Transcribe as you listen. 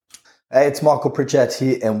Hey, it's Michael Pritchard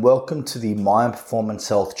here, and welcome to the Mind Performance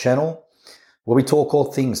Health channel, where we talk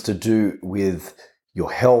all things to do with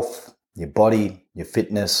your health, your body, your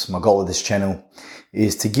fitness. My goal of this channel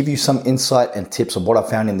is to give you some insight and tips of what I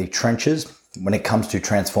found in the trenches when it comes to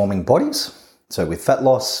transforming bodies. So with fat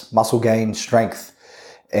loss, muscle gain, strength,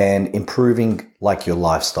 and improving your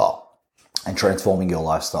lifestyle and transforming your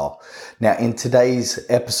lifestyle. Now, in today's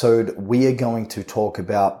episode, we are going to talk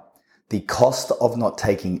about the cost of not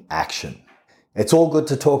taking action. It's all good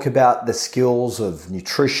to talk about the skills of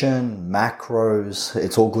nutrition, macros.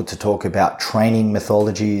 It's all good to talk about training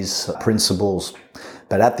methodologies, principles.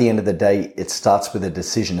 But at the end of the day, it starts with a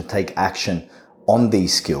decision to take action on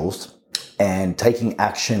these skills. And taking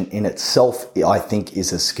action in itself, I think,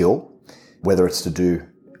 is a skill, whether it's to do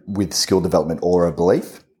with skill development or a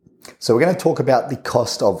belief. So we're going to talk about the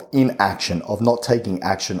cost of inaction, of not taking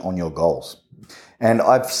action on your goals. And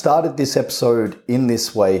I've started this episode in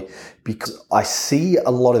this way because I see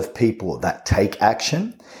a lot of people that take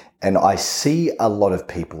action and I see a lot of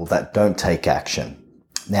people that don't take action.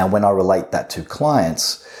 Now, when I relate that to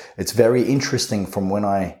clients, it's very interesting from when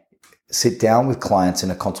I sit down with clients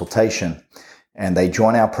in a consultation and they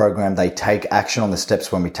join our program, they take action on the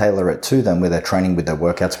steps when we tailor it to them with their training, with their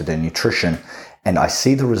workouts, with their nutrition. And I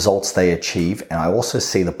see the results they achieve, and I also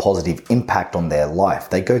see the positive impact on their life.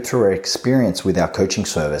 They go through our experience with our coaching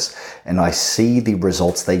service, and I see the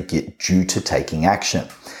results they get due to taking action.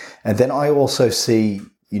 And then I also see,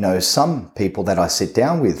 some people that I sit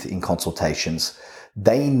down with in consultations,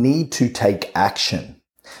 they need to take action,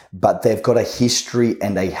 but they've got a history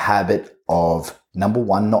and a habit of, number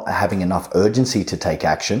one, not having enough urgency to take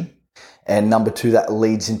action. And number two, that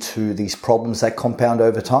leads into these problems that compound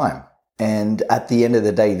over time. And at the end of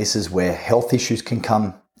the day, this is where health issues can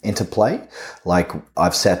come into play. Like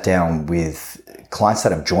I've sat down with clients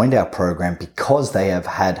that have joined our program because they have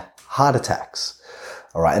had heart attacks.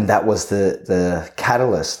 All right. And that was the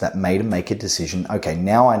catalyst that made them make a decision. Okay,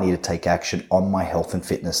 now I need to take action on my health and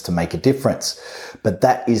fitness to make a difference. But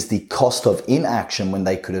that is the cost of inaction when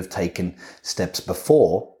they could have taken steps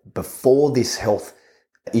before this health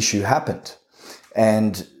issue happened.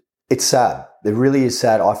 And it's sad. It really is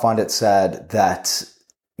sad. I find it sad that,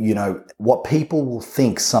 what people will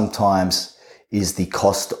think sometimes is the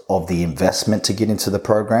cost of the investment to get into the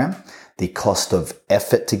program, the cost of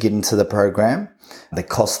effort to get into the program, the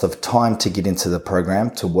cost of time to get into the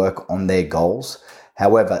program to work on their goals.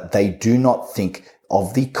 However, they do not think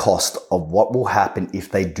of the cost of what will happen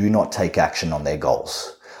if they do not take action on their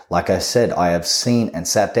goals. Like I said, I have seen and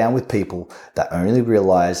sat down with people that only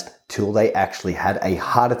realized till they actually had a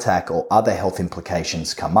heart attack or other health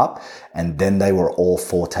implications come up, and then they were all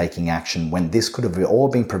for taking action when this could have all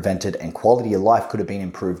been prevented and quality of life could have been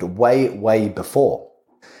improved way, way before.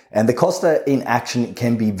 And the cost of inaction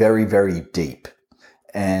can be very, very deep.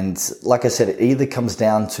 And like I said, it either comes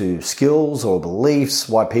down to skills or beliefs,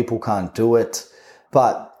 why people can't do it.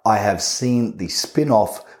 But I have seen the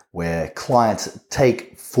spin-off where clients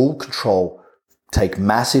take full control, take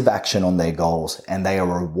massive action on their goals, and they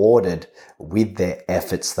are rewarded with their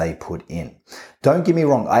efforts they put in. Don't get me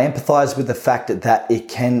wrong. I empathize with the fact that it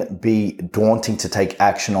can be daunting to take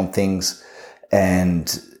action on things,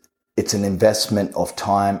 and it's an investment of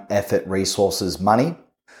time, effort, resources, money.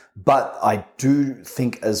 But I do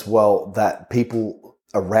think as well that people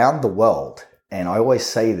around the world, and I always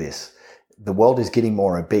say this, the world is getting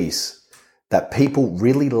more obese, that people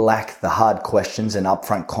really lack the hard questions and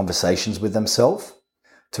upfront conversations with themselves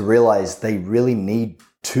to realize they really need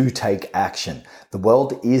to take action. The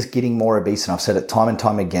world is getting more obese, and I've said it time and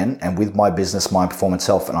time again, and with my business, Mind Performance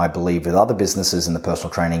Health, and I believe with other businesses in the personal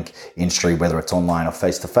training industry, whether it's online or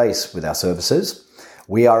face-to-face with our services,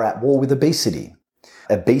 we are at war with obesity.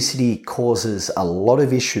 Obesity causes a lot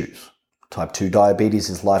of issues. Type 2 diabetes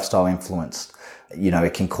is lifestyle influenced.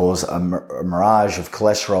 It can cause a mirage of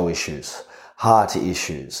cholesterol issues, heart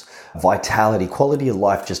issues, vitality, quality of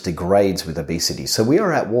life just degrades with obesity. So we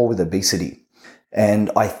are at war with obesity.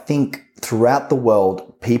 And I think throughout the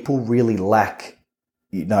world, people really lack,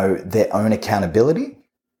 their own accountability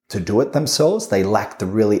to do it themselves. They lack the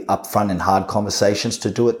really upfront and hard conversations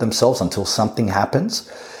to do it themselves until something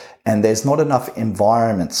happens. And there's not enough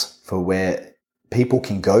environments for where people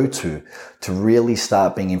can go to really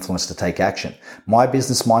start being influenced to take action. My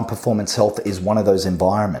business, Mind Performance Health, is one of those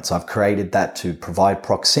environments. I've created that to provide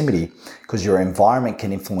proximity because your environment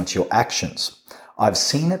can influence your actions. I've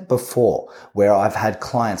seen it before where I've had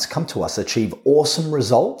clients come to us, achieve awesome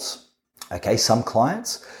results. Okay, some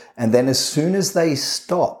clients, And then as soon as they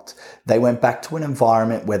stopped, they went back to an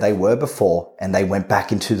environment where they were before, and they went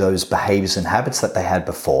back into those behaviors and habits that they had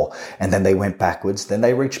before. And then they went backwards. Then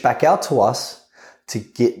they reached back out to us to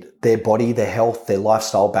get their body, their health, their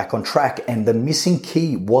lifestyle back on track. And the missing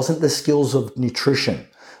key wasn't the skills of nutrition,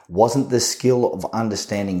 wasn't the skill of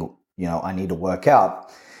understanding, I need to work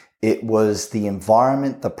out. It was the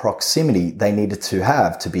environment, the proximity they needed to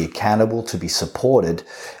have to be accountable, to be supported,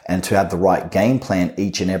 and to have the right game plan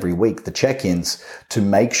each and every week, the check-ins, to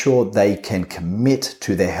make sure they can commit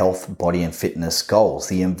to their health, body, and fitness goals.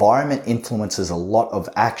 The environment influences a lot of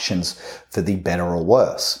actions for the better or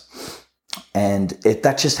worse. And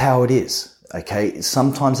that's just how it is, okay?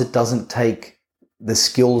 Sometimes it doesn't take the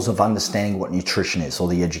skills of understanding what nutrition is, or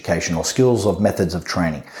the education, or skills of methods of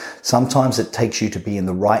training. Sometimes it takes you to be in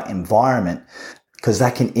the right environment, because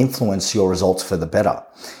that can influence your results for the better.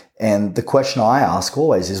 And the question I ask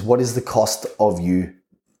always is, what is the cost of you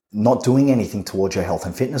not doing anything towards your health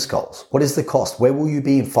and fitness goals? What is the cost? Where will you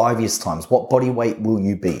be in 5 years' time? What body weight will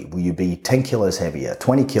you be? Will you be 10 kilos heavier,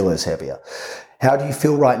 20 kilos heavier? How do you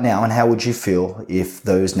feel right now, and how would you feel if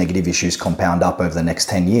those negative issues compound up over the next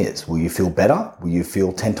 10 years? Will you feel better? Will you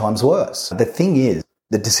feel 10 times worse? The thing is,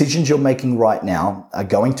 the decisions you're making right now are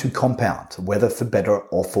going to compound, whether for better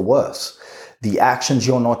or for worse. The actions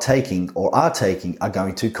you're not taking or are taking are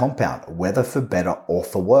going to compound, whether for better or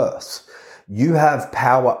for worse. You have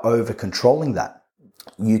power over controlling that.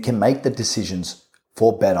 You can make the decisions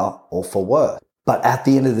for better or for worse. But at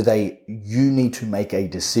the end of the day, you need to make a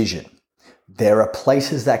decision. There are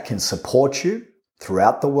places that can support you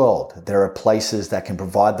throughout the world. There are places that can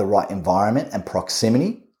provide the right environment and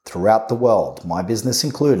proximity throughout the world, my business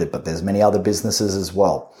included, but there's many other businesses as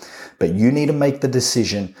well. But you need to make the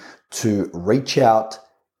decision to reach out,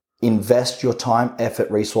 invest your time,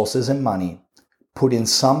 effort, resources, and money, put in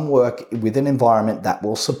some work with an environment that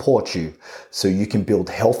will support you so you can build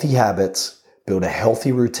healthy habits, build a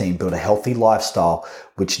healthy routine, build a healthy lifestyle,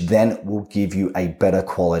 which then will give you a better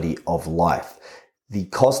quality of life. The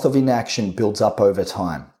cost of inaction builds up over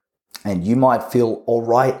time, and you might feel all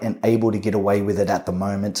right and able to get away with it at the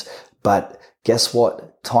moment, but guess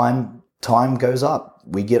what? Time goes up.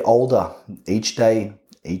 We get older each day,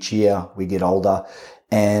 each year we get older,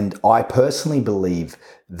 and I personally believe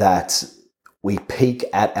that we peak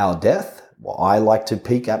at our death. Well, I like to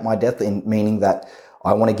peak at my death, meaning that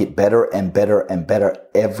I want to get better and better and better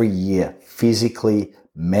every year, physically,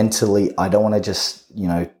 mentally. I don't want to just,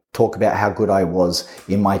 talk about how good I was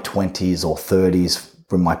in my 20s or 30s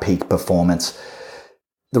from my peak performance.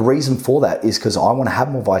 The reason for that is because I want to have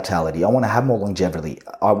more vitality. I want to have more longevity.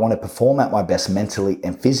 I want to perform at my best mentally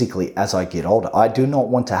and physically as I get older. I do not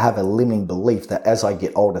want to have a limiting belief that as I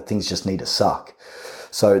get older, things just need to suck.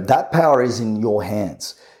 So that power is in your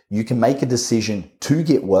hands. You can make a decision to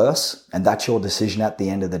get worse, and that's your decision at the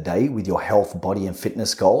end of the day with your health, body, and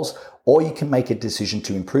fitness goals. Or you can make a decision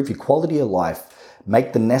to improve your quality of life,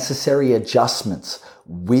 make the necessary adjustments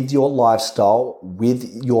with your lifestyle, with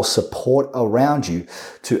your support around you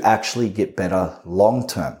to actually get better long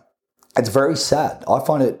term. It's very sad. I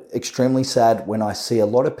find it extremely sad when I see a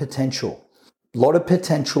lot of potential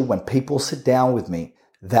when people sit down with me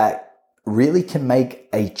that really can make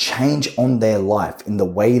a change on their life in the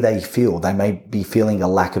way they feel. They may be feeling a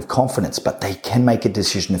lack of confidence, but they can make a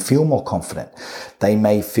decision to feel more confident. They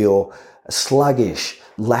may feel sluggish,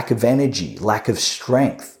 lack of energy, lack of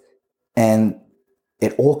strength. And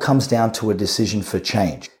it all comes down to a decision for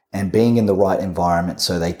change and being in the right environment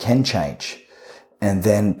so they can change. And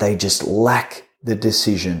then they just lack the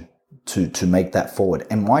decision to make that forward.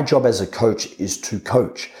 And my job as a coach is to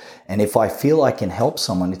coach. And if I feel I can help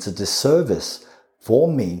someone, it's a disservice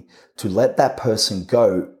for me to let that person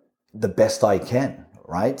go the best I can,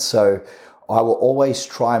 right? So I will always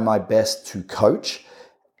try my best to coach.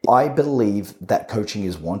 I believe that coaching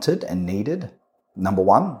is wanted and needed, number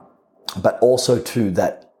one, but also two,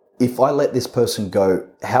 that if I let this person go,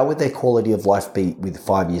 how would their quality of life be with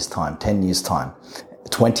 5 years' time, 10 years' time,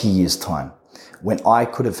 20 years' time, when I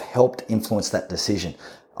could have helped influence that decision?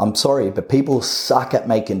 I'm sorry, but people suck at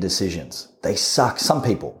making decisions. They suck. Some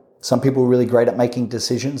people are really great at making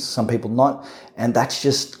decisions, some people not. And that's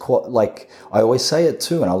just like I always say it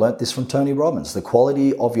too. And I learned this from Tony Robbins. The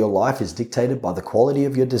quality of your life is dictated by the quality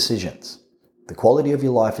of your decisions. The quality of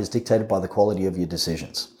your life is dictated by the quality of your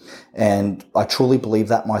decisions. And I truly believe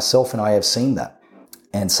that myself, and I have seen that.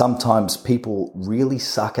 And sometimes people really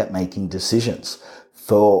suck at making decisions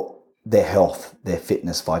for their health, their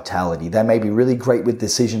fitness, vitality. They may be really great with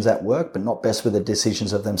decisions at work, but not best with the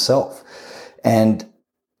decisions of themselves. And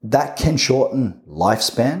that can shorten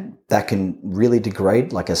lifespan. That can really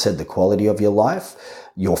degrade, like I said, the quality of your life,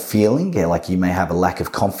 your feeling, like you may have a lack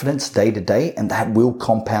of confidence day to day, and that will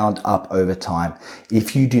compound up over time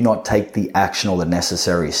if you do not take the action or the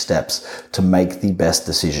necessary steps to make the best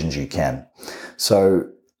decisions you can. So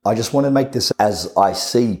I just want to make this, as I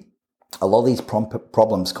see a lot of these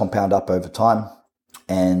problems compound up over time,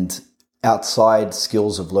 and outside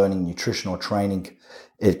skills of learning nutrition or training,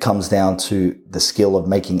 it comes down to the skill of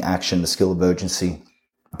making action, the skill of urgency,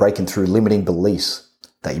 breaking through limiting beliefs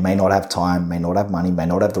that you may not have time, may not have money, may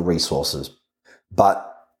not have the resources. But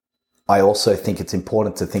I also think it's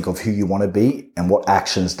important to think of who you want to be and what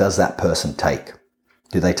actions does that person take.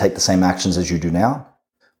 Do they take the same actions as you do now?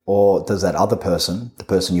 Or does that other person, the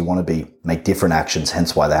person you want to be, make different actions,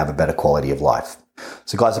 hence why they have a better quality of life?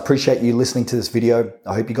 So guys, I appreciate you listening to this video.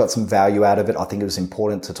 I hope you got some value out of it. I think it was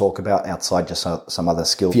important to talk about outside just some other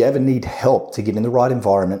skills. If you ever need help to get in the right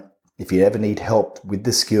environment, if you ever need help with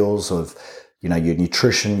the skills of, your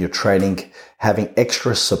nutrition, your training, having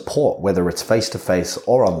extra support, whether it's face-to-face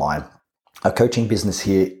or online, our coaching business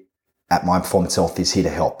here at Mind Performance Health is here to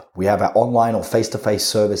help. We have our online or face-to-face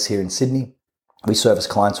service here in Sydney. We service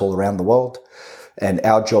clients all around the world, and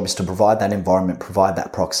our job is to provide that environment, provide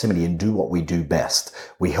that proximity, and do what we do best.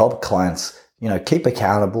 We help clients, keep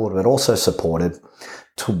accountable, but also supported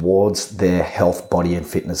towards their health, body, and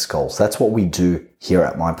fitness goals. That's what we do here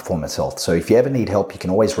at Mind Performance Health. So if you ever need help, you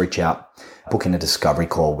can always reach out, book in a discovery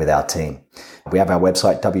call with our team. We have our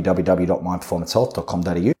website,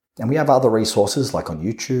 www.mindperformancehealth.com.au, and we have other resources like on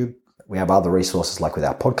YouTube. We have other resources like with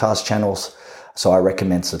our podcast channels. So I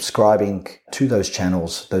recommend subscribing to those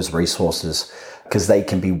channels, those resources, because they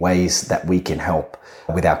can be ways that we can help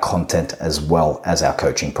with our content as well as our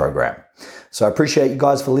coaching program. So I appreciate you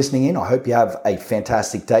guys for listening in. I hope you have a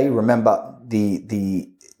fantastic day. Remember, the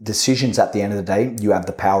decisions at the end of the day, you have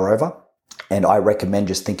the power over. And I recommend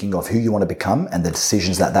just thinking of who you want to become and the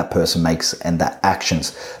decisions that that person makes and the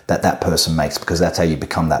actions that that person makes, because that's how you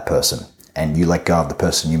become that person. And you let go of the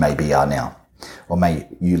person you maybe are now. Or may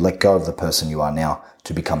you let go of the person you are now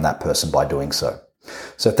to become that person by doing so.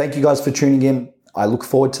 So thank you guys for tuning in. I look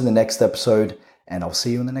forward to the next episode, and I'll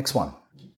see you in the next one.